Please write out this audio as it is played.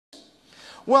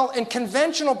Well, in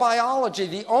conventional biology,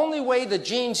 the only way the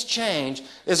genes change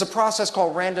is a process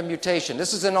called random mutation.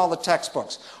 This is in all the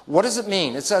textbooks. What does it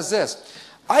mean? It says this: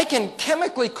 I can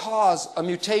chemically cause a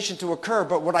mutation to occur,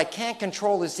 but what I can't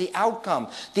control is the outcome.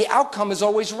 The outcome is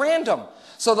always random.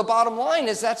 So the bottom line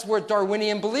is that's where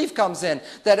Darwinian belief comes in,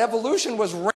 that evolution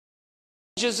was random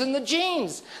changes in the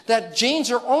genes, that genes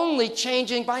are only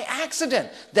changing by accident.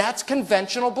 That's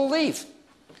conventional belief.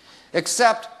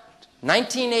 Except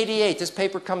 1988, this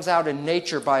paper comes out in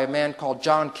Nature by a man called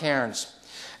John Cairns,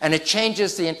 and it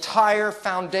changes the entire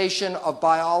foundation of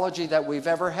biology that we've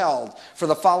ever held for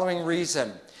the following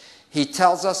reason. He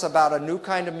tells us about a new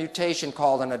kind of mutation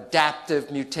called an adaptive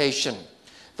mutation.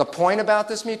 The point about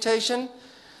this mutation?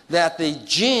 That the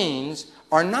genes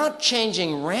are not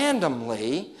changing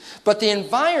randomly, but the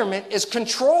environment is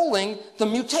controlling the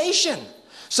mutation,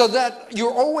 so that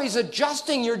you're always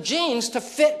adjusting your genes to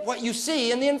fit what you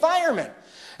see in the environment.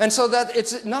 And so that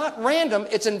it's not random,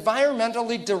 it's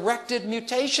environmentally directed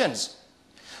mutations.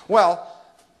 Well,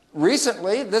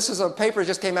 recently, this is a paper that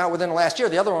just came out within the last year.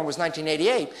 The other one was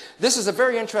 1988. This is a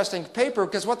very interesting paper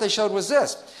because what they showed was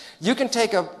this. You can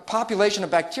take a population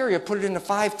of bacteria, put it into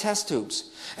 5 test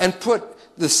tubes, and put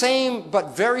the same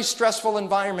but very stressful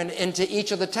environment into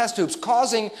each of the test tubes,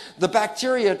 causing the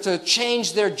bacteria to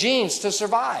change their genes to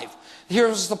survive.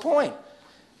 Here's the point.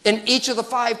 In each of the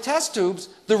 5 test tubes,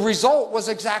 the result was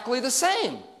exactly the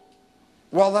same.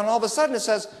 Well, then all of a sudden it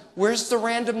says, where's the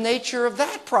random nature of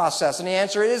that process? And the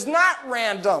answer is not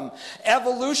random.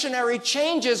 Evolutionary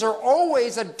changes are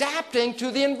always adapting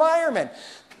to the environment.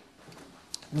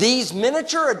 These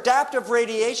miniature adaptive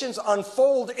radiations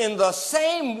unfold in the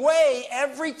same way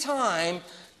every time,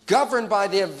 governed by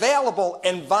the available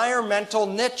environmental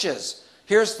niches.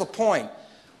 Here's the point.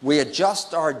 We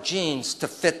adjust our genes to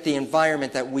fit the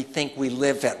environment that we think we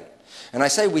live in. And I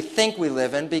say we think we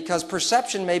live in because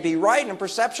perception may be right and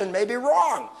perception may be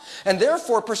wrong. And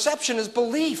therefore, perception is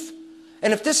belief.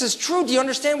 And if this is true, do you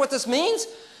understand what this means?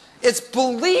 It's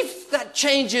belief that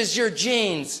changes your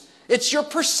genes. It's your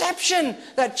perception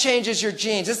that changes your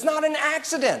genes. It's not an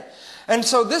accident. And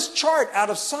so this chart out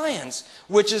of Science,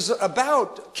 which is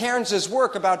about Cairns'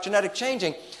 work about genetic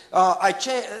changing,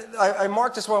 I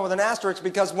marked this one with an asterisk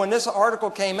because when this article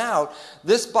came out,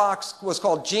 this box was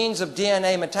called Genes of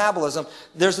DNA Metabolism.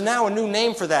 There's now a new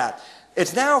name for that.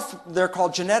 It's now, they're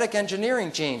called genetic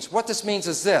engineering genes. What this means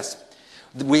is this.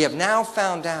 We have now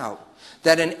found out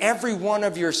that in every one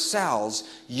of your cells,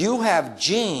 you have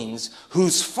genes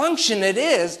whose function it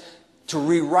is to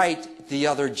rewrite the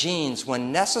other genes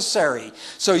when necessary.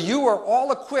 So you are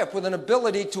all equipped with an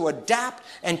ability to adapt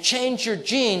and change your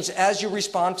genes as you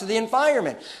respond to the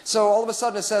environment. So all of a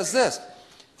sudden it says this.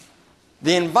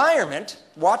 The environment,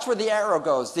 watch where the arrow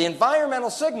goes, the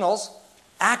environmental signals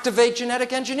activate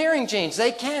genetic engineering genes.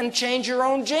 They can change your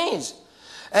own genes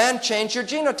and change your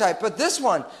genotype. But this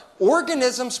one,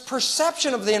 organisms'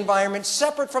 perception of the environment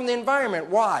separate from the environment.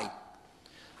 Why?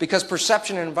 Because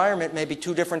perception and environment may be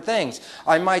 2 different things.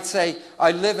 I might say, I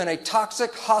live in a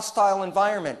toxic, hostile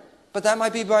environment. But that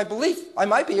might be my belief. I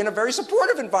might be in a very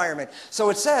supportive environment. So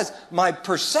it says, my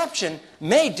perception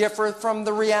may differ from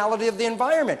the reality of the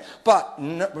environment. But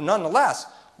nonetheless,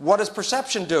 what does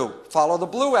perception do? Follow the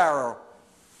blue arrow.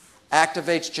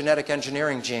 Activates genetic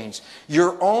engineering genes.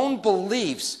 Your own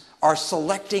beliefs are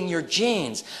selecting your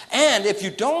genes. And if you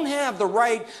don't have the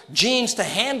right genes to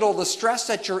handle the stress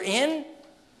that you're in,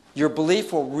 your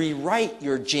belief will rewrite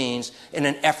your genes in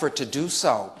an effort to do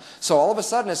so. So all of a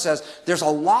sudden it says there's a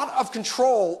lot of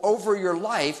control over your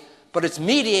life, but it's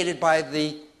mediated by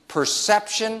the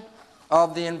perception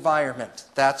of the environment.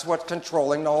 That's what's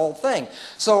controlling the whole thing.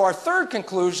 So our third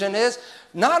conclusion is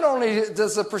not only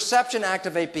does the perception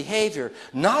activate behavior,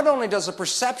 not only does the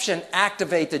perception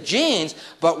activate the genes,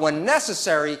 but when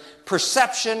necessary,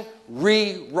 perception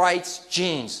rewrites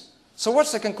genes. So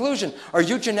what's the conclusion? Are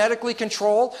you genetically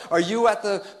controlled? Are you at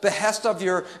the behest of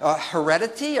your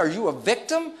heredity? Are you a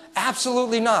victim?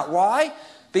 Absolutely not. Why?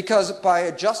 Because by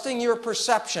adjusting your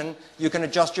perception, you can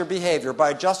adjust your behavior.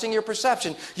 By adjusting your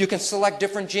perception, you can select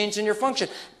different genes in your function.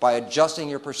 By adjusting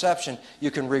your perception, you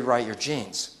can rewrite your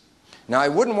genes. Now, I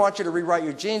wouldn't want you to rewrite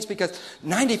your genes because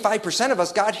 95% of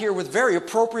us got here with very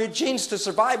appropriate genes to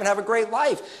survive and have a great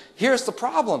life. Here's the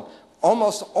problem.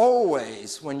 Almost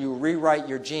always, when you rewrite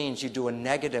your genes, you do a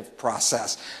negative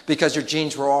process because your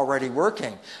genes were already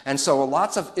working. And so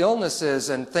lots of illnesses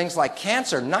and things like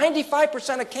cancer,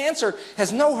 95% of cancer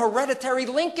has no hereditary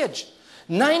linkage.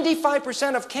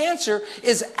 95% of cancer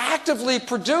is actively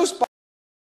produced by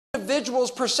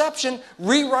individuals' perception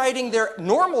rewriting their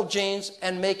normal genes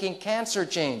and making cancer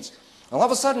genes. All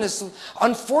of a sudden,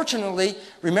 unfortunately,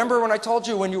 remember when I told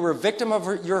you when you were a victim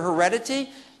of your heredity,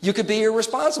 you could be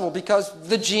irresponsible because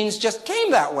the genes just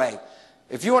came that way.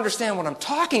 If you understand what I'm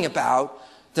talking about,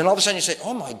 then all of a sudden you say,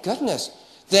 oh my goodness,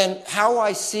 then how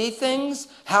I see things,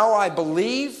 how I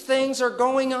believe things are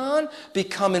going on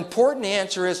become important. The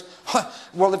answer is,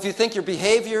 well, if you think your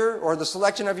behavior or the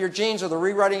selection of your genes or the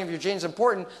rewriting of your genes is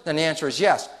important, then the answer is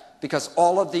yes, because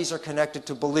all of these are connected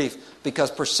to belief,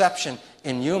 because perception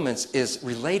in humans is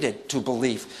related to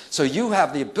belief. So you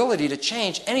have the ability to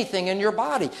change anything in your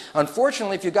body.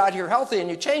 Unfortunately, if you got here healthy and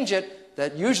you change it,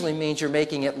 that usually means you're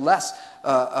making it less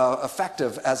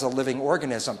effective as a living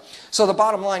organism. So the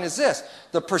bottom line is this: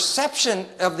 the perception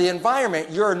of the environment,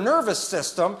 your nervous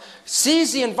system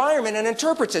sees the environment and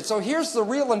interprets it. So here's the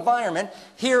real environment,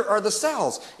 here are the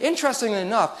cells. Interestingly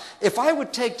enough, if I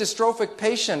would take dystrophic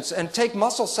patients and take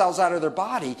muscle cells out of their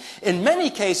body, in many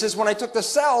cases when I took the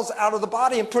cells out of the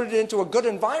body and put it into a good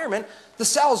environment, the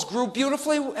cells grew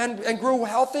beautifully and grew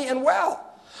healthy and well.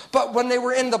 But when they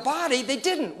were in the body, they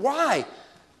didn't. Why?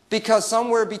 Because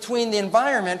somewhere between the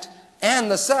environment and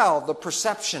the cell, the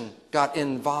perception got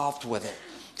involved with it.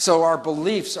 So our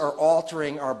beliefs are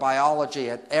altering our biology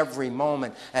at every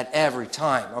moment, at every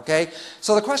time, okay?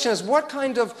 So the question is, what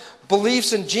kind of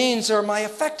beliefs and genes am I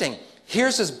affecting?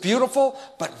 Here's this beautiful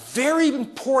but very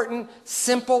important,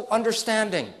 simple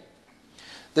understanding.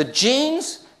 The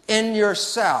genes in your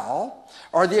cell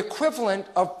are the equivalent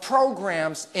of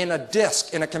programs in a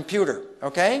disk in a computer,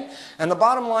 okay? And the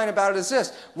bottom line about it is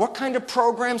this: what kind of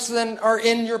programs then are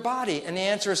in your body? And the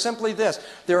answer is simply this: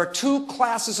 there are two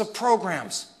classes of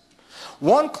programs.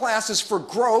 One class is for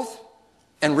growth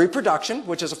and reproduction,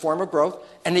 which is a form of growth,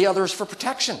 and the other is for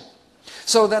protection.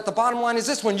 So that the bottom line is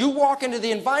this: when you walk into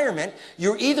the environment,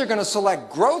 you're either going to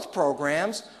select growth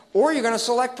programs or you're going to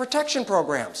select protection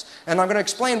programs. And I'm going to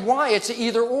explain why it's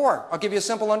either or. I'll give you a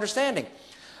simple understanding.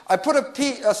 I put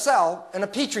a cell in a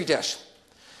petri dish.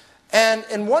 And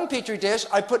in one petri dish,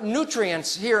 I put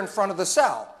nutrients here in front of the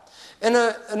cell. In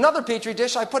another petri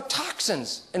dish, I put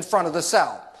toxins in front of the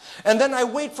cell. And then I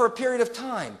wait for a period of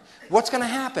time. What's going to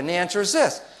happen? The answer is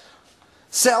this: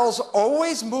 cells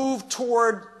always move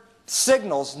toward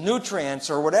signals, nutrients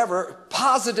or whatever,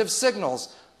 positive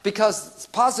signals, because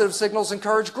positive signals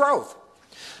encourage growth.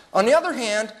 On the other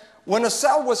hand, when a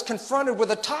cell was confronted with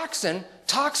a toxin,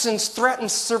 toxins threaten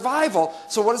survival.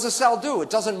 So what does a cell do? It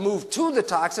doesn't move to the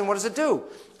toxin. What does it do?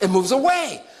 It moves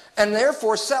away. And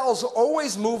therefore, cells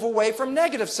always move away from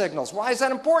negative signals. Why is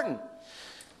that important?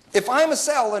 If I'm a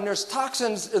cell and there's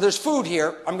toxins, there's food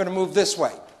here, I'm going to move this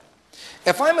way.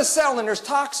 If I'm a cell and there's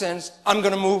toxins, I'm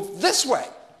going to move this way.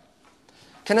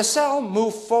 Can a cell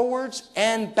move forwards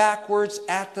and backwards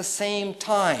at the same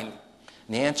time?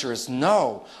 And the answer is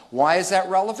no. Why is that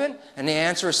relevant? And the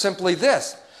answer is simply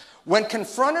this: when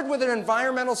confronted with an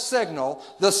environmental signal,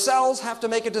 the cells have to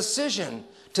make a decision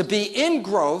to be in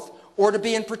growth or to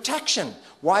be in protection.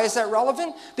 Why is that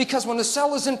relevant? Because when the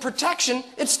cell is in protection,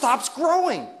 it stops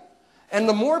growing. And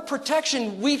the more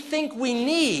protection we think we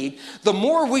need, the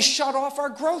more we shut off our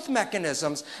growth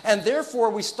mechanisms, and therefore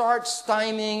we start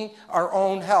stymieing our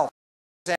own health.